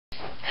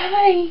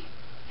Hi!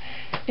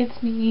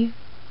 It's me.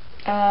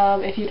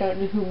 If you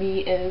don't know who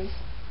me is,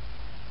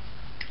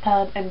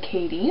 I'm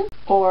Katie,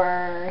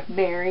 or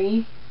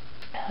Mary.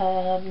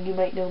 You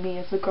might know me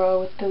as the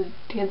girl with the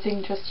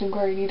dancing Justin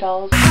Guarini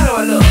dolls. How do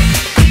I look?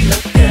 You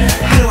look good.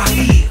 How do I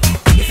feel?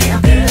 You feel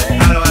good.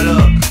 How do I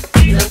look?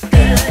 You look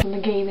good. And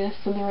the gayness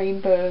and the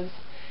rainbows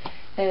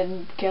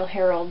and Gail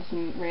Harold's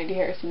and Randy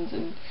Harrison's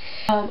and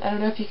I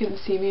don't know if you can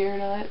see me or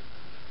not.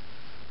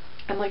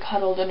 I'm like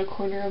huddled in a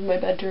corner of my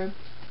bedroom.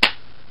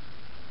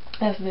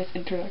 That's a nice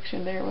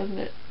introduction there, wasn't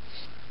it?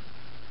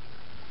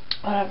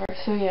 Whatever,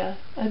 so yeah,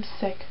 I'm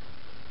sick.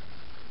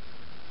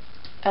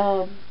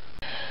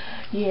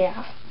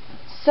 Yeah.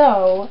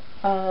 So,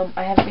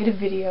 I haven't made a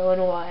video in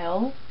a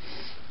while.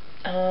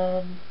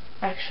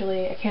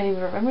 Actually, I can't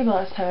even remember the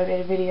last time I made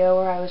a video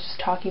where I was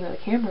just talking to the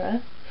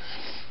camera.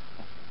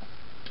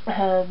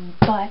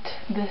 But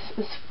this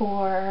is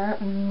for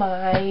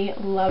my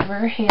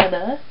lover,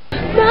 Hannah.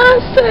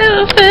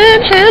 Myself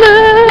and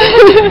Hannah,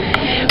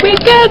 we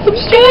got some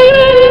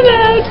shaving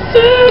out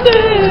to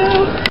do.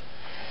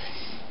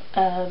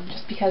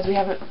 Just because we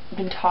haven't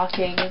been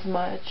talking as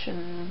much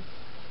and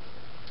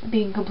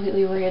being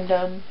completely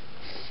random,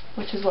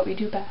 which is what we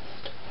do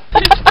best.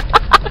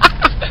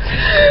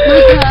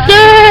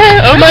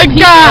 Oh my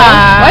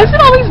god! Why is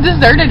it always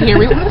deserted here?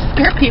 We want to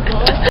scare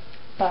people.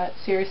 But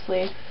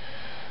seriously,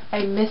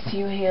 I miss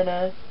you,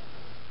 Hannah,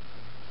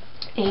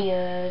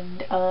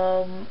 and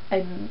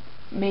I'm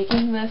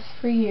making this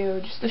for you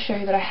just to show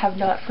you that I have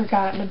not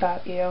forgotten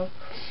about you,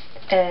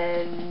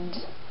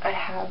 and I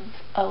have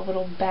a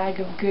little bag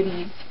of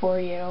goodies for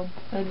you.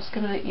 I'm just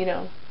gonna, give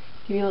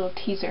you a little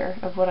teaser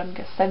of what I'm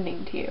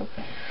sending to you.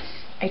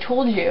 I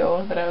told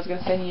you that I was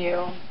gonna send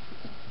you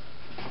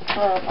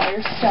all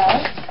your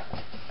stuff.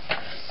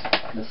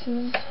 This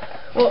is,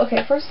 well,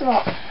 okay, first of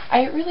all,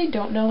 I really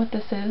don't know what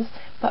this is,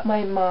 but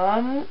my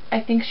mom, I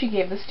think she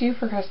gave this to you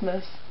for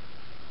Christmas.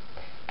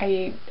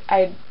 I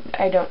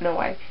don't know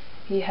why.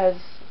 He has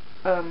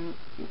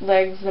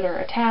legs that are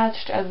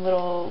attached and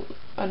little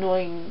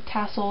annoying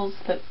tassels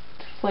that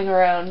fling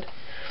around.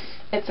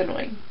 It's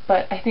annoying,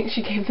 but I think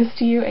she gave this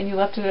to you and you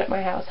left it at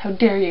my house. How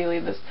dare you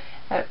leave this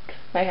at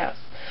my house?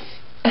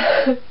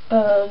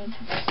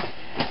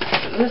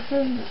 This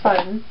is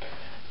fun.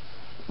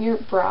 Your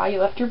bra, you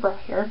left your bra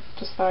here.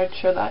 Just thought I'd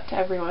show that to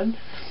everyone.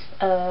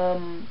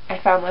 I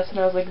found this and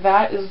I was like,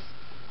 that is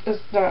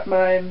not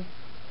mine.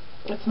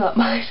 It's not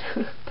mine.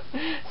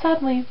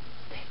 Sadly,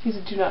 these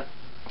do not.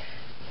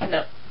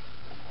 No.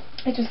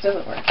 It just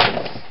doesn't work.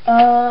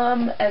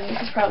 And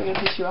this is probably going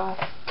to piss you off.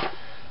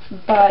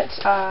 But,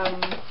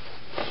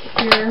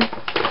 here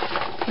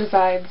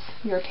resides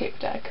your tape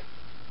deck.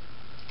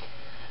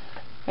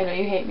 I know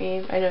you hate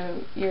me. I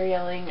know you're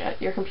yelling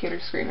at your computer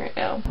screen right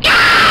now.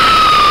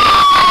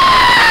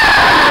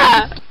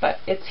 But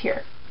it's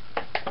here.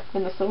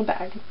 In this little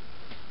bag.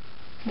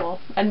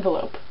 Well,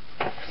 envelope.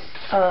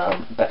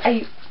 But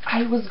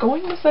I was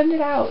going to send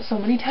it out so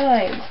many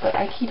times, but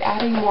I keep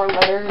adding more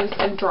letters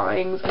and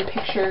drawings and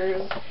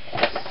pictures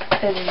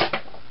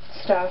and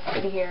stuff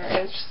in here, and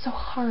it's just so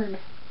hard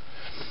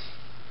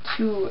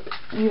to,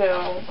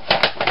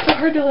 so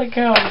hard to let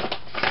go.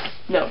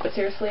 No, but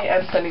seriously,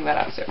 I'm sending that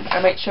out soon.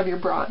 I might shove your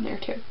bra in there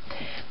too.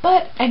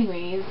 But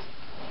anyways,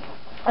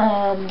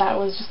 that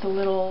was just a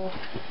little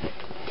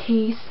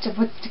taste of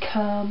what's to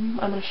come.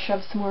 I'm gonna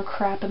shove some more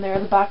crap in there.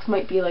 The box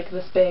might be like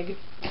this big,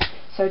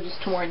 so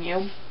just to warn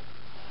you.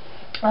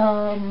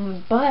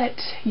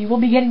 But you will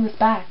be getting this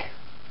back,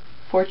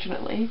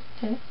 fortunately.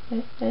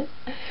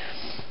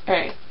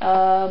 Alright,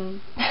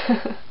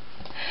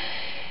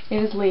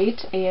 it is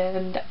late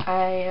and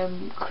I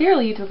am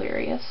clearly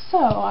delirious, so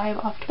I am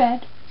off to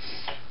bed.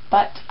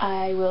 But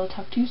I will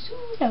talk to you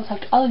soon. I will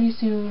talk to all of you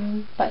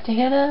soon. But to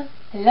Hannah,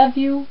 I love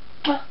you.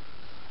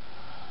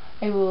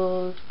 I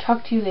will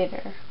talk to you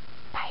later.